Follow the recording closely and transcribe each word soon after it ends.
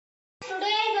today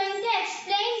I am going to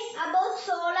explain about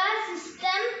solar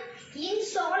system. In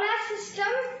solar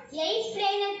system, 8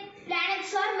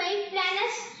 planets are main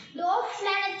planets, dwarf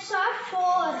planets are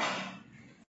 4.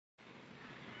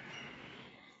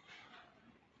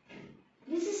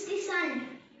 This is the sun.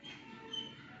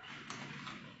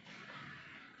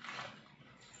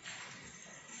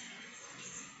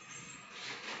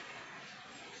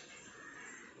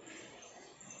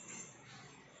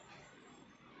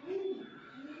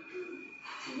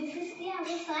 This is the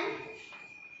other sun.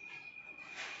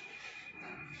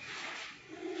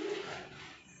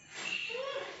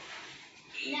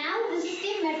 Now this is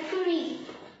the Mercury.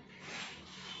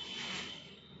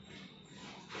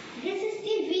 This is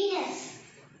the Venus.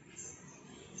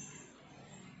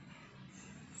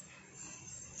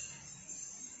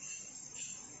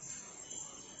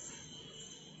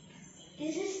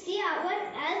 This is the our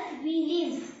Earth we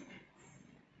live.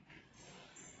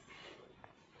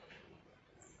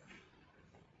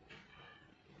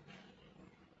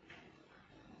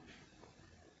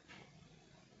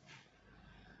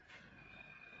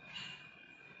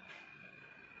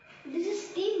 This is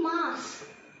the Mars.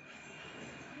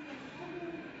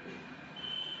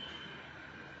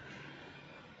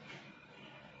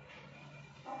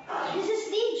 This is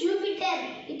the Jupiter.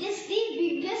 It is the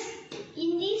biggest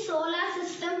in the solar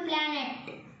system planet.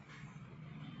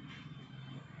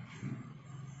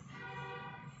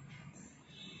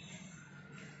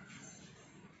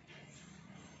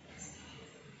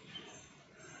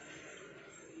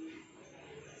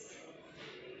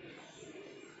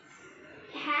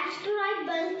 Asteroid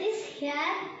belt is here.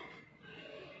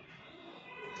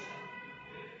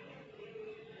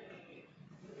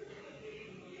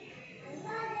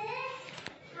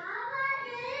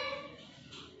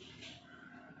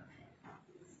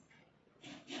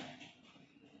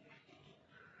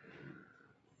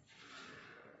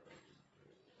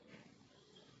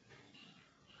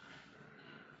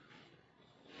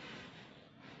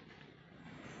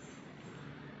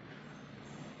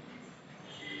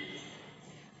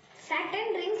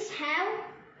 Saturn rings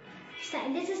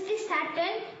have, this is the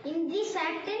Saturn. In the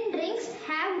Saturn rings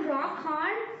have rock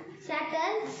on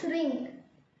Saturn's ring.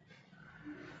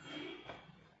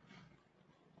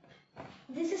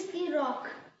 This is the rock.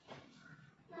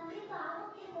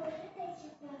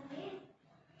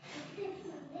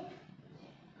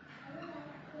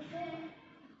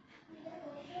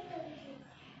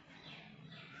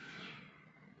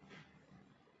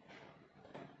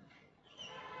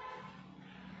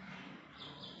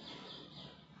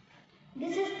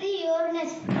 This is the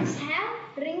Uranus. This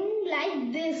have ring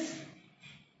like this.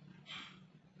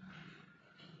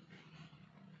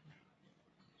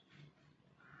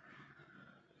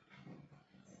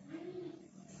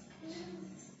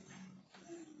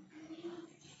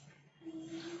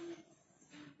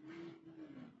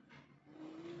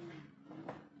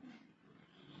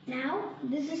 Now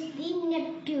this is the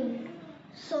Neptune.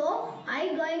 So I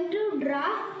am going to draw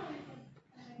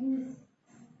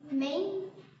main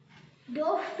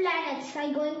dwarf planets. I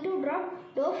am going to draw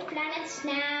dwarf planets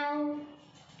now.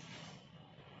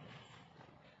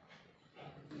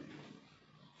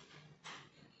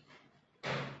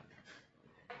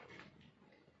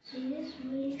 So it is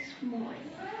very small.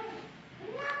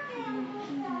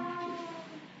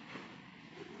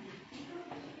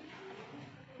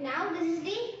 Now this is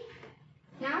the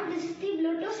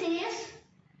Pluto, Sirius.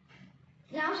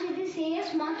 Now see the Sirius,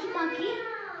 Maki.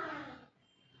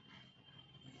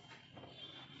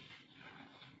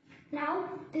 Now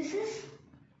this is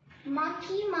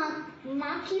Maki.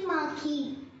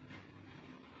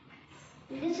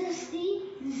 This is the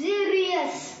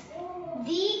Sirius.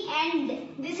 The end.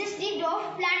 This is the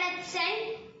dwarf planets and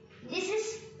this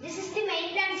is the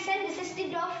main planets and this is the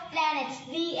dwarf planets.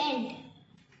 The end.